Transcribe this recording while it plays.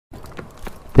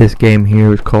This game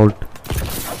here is called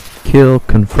Kill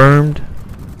Confirmed.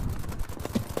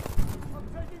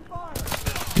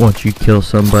 Once you kill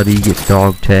somebody, you get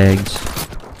dog tags.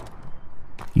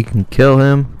 You can kill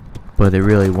him, but it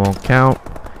really won't count.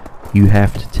 You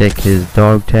have to take his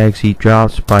dog tags he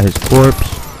drops by his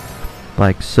corpse,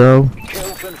 like so.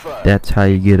 That's how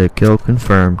you get a kill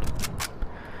confirmed.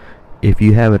 If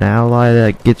you have an ally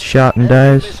that gets shot and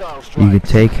dies, you can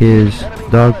take his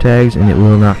dog tags and it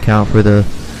will not count for the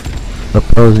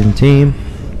opposing team.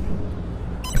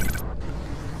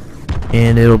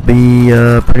 And it'll be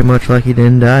pretty much like he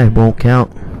didn't die. It won't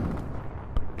count.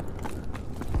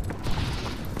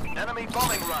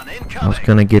 I was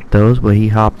gonna get those, but he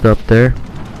hopped up there.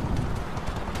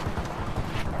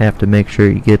 Have to make sure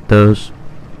you get those.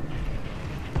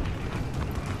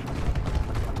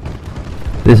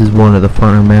 This is one of the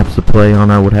funner maps to play on,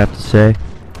 I would have to say.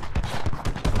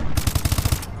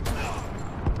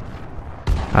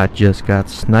 I just got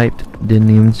sniped, didn't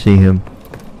even see him.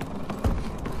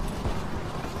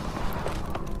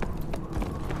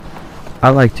 I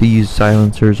like to use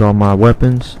silencers on my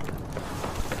weapons.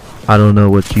 I don't know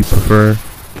what you prefer.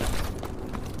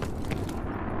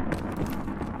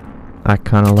 I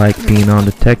kinda like being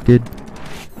undetected.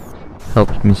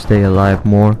 Helps me stay alive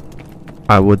more.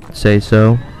 I would say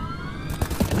so.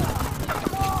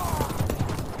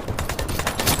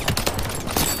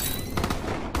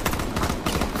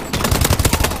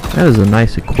 That is a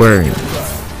nice aquarium.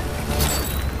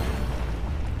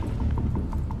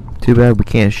 Too bad we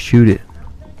can't shoot it.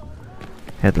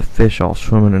 Had the fish all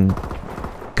swimming and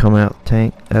coming out the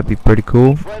tank. That'd be pretty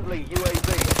cool.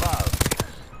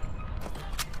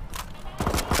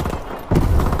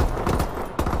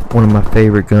 One of my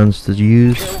favorite guns to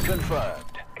use.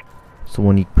 It's the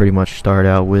one you pretty much start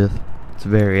out with. It's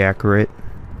very accurate.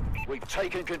 We've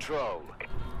taken control.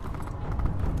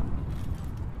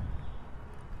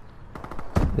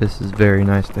 This is very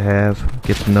nice to have.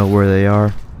 Get to know where they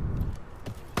are.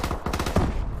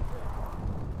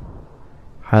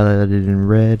 Highlighted in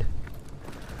red.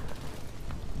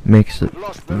 Makes it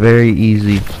very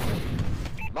easy.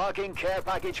 Marking care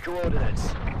package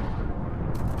coordinates.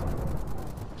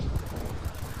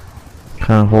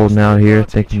 Kind of holding out here,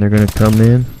 thinking they're gonna come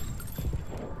in.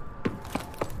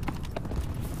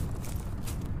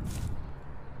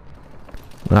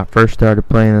 When I first started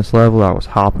playing this level, I was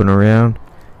hopping around,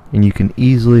 and you can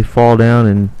easily fall down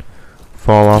and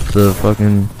fall off the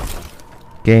fucking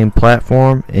game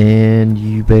platform, and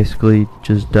you basically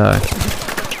just die.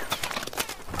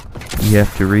 You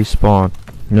have to respawn.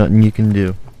 Nothing you can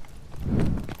do.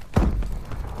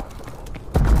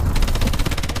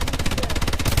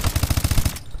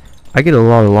 I get a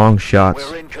lot of long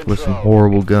shots with some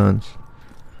horrible guns.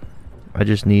 I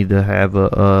just need to have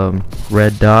a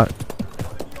red dot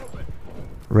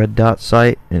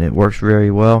sight, and it works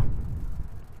very well.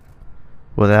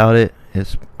 Without it,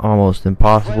 it's almost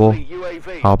impossible.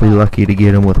 I'll be lucky to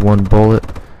get him with one bullet,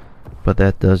 but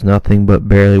that does nothing but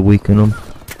barely weaken them.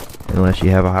 Unless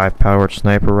you have a high-powered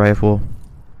sniper rifle,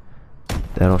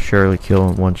 that'll surely kill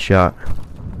him in one shot.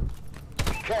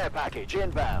 Care package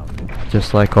inbound.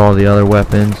 Just like all the other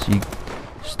weapons, you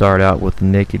start out with a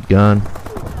naked gun.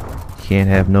 You can't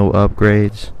have no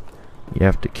upgrades. You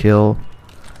have to kill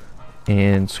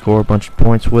and score a bunch of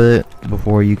points with it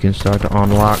before you can start to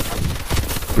unlock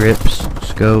grips,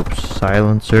 scopes,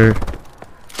 silencer,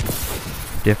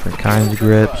 different kinds of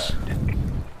grips,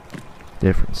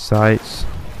 different sights.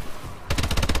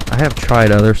 I have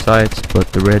tried other sights,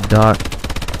 but the red dot,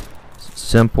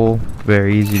 simple,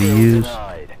 very easy to use.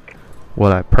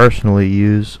 What I personally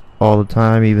use all the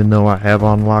time, even though I have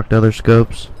unlocked other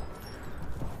scopes,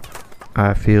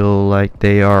 I feel like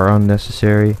they are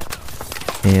unnecessary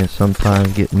and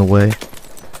sometimes get in the way.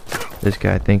 This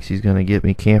guy thinks he's gonna get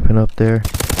me camping up there,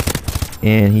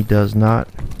 and he does not.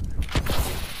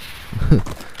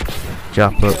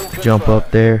 Jump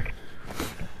up there.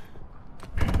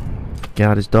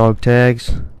 Got his dog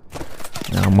tags.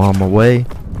 Now I'm on my way.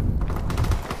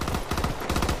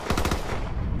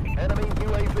 Enemy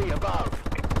UAV above.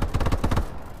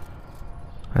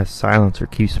 That silencer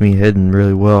keeps me hidden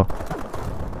really well.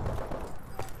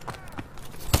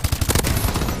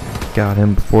 Got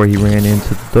him before he ran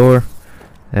into the door.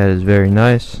 That is very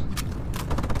nice.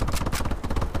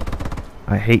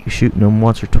 I hate shooting them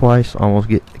once or twice, almost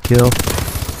get the kill,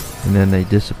 and then they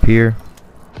disappear.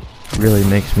 It really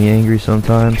makes me angry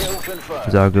sometimes,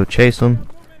 because I'll go chase them,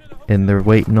 and they're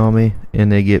waiting on me, and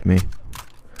they get me.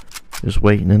 Just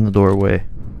waiting in the doorway.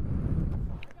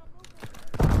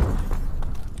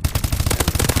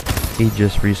 He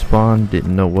just respawned,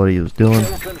 didn't know what he was doing.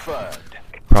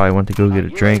 Probably went to go get a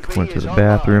drink, went to the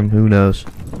bathroom, who knows.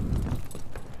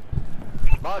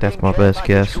 That's my best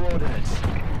guess.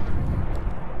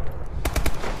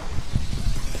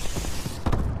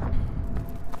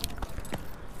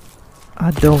 I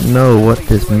don't know what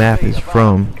this map is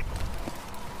from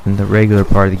in the regular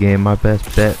part of the game. My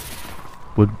best bet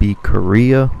would be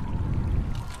Korea.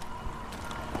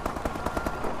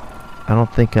 I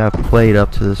don't think I've played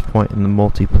up to this point in the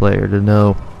multiplayer to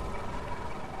know.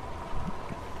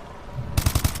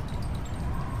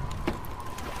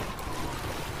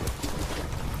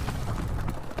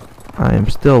 I am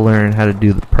still learning how to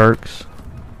do the perks.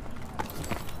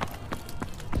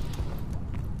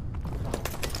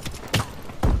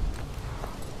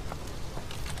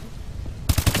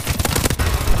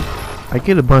 I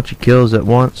get a bunch of kills at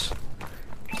once.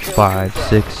 5,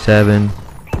 6, 7,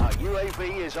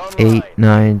 8,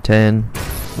 9, 10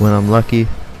 when I'm lucky.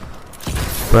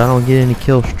 But I don't get any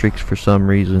kill streaks for some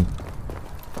reason.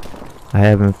 I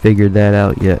haven't figured that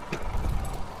out yet.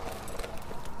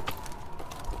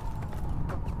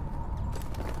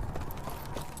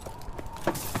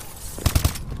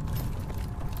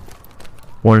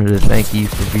 Wanted to thank you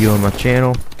for viewing my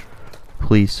channel.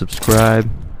 Please subscribe.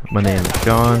 My name is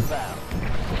Sean.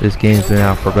 This game's been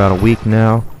out for about a week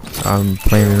now. I'm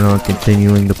planning on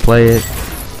continuing to play it,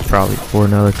 probably for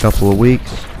another couple of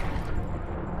weeks.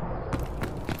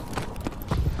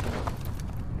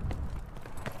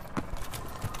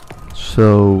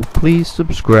 So please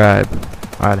subscribe.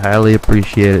 I'd highly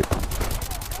appreciate it.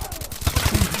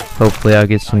 Hopefully I'll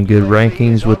get some good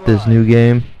rankings with this new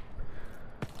game.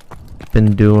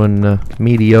 Been doing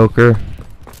mediocre.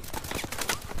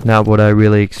 Not what I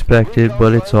really expected,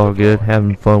 but it's all good.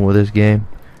 Having fun with this game.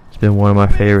 It's been one of my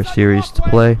favorite series to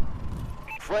play.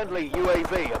 Friendly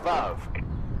UAV above.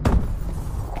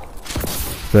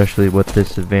 Especially with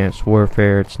this Advanced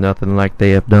Warfare. It's nothing like they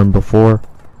have done before.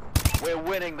 We're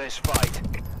winning this fight.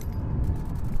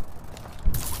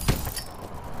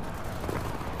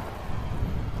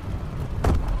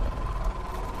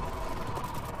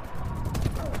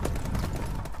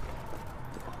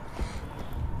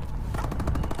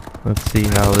 Let's see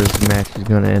how this match is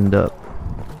going to end up.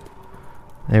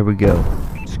 There we go.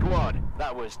 Squad,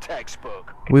 that was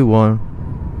textbook. We won.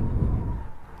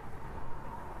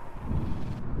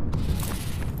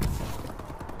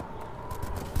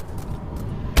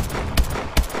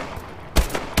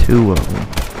 Two of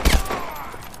them.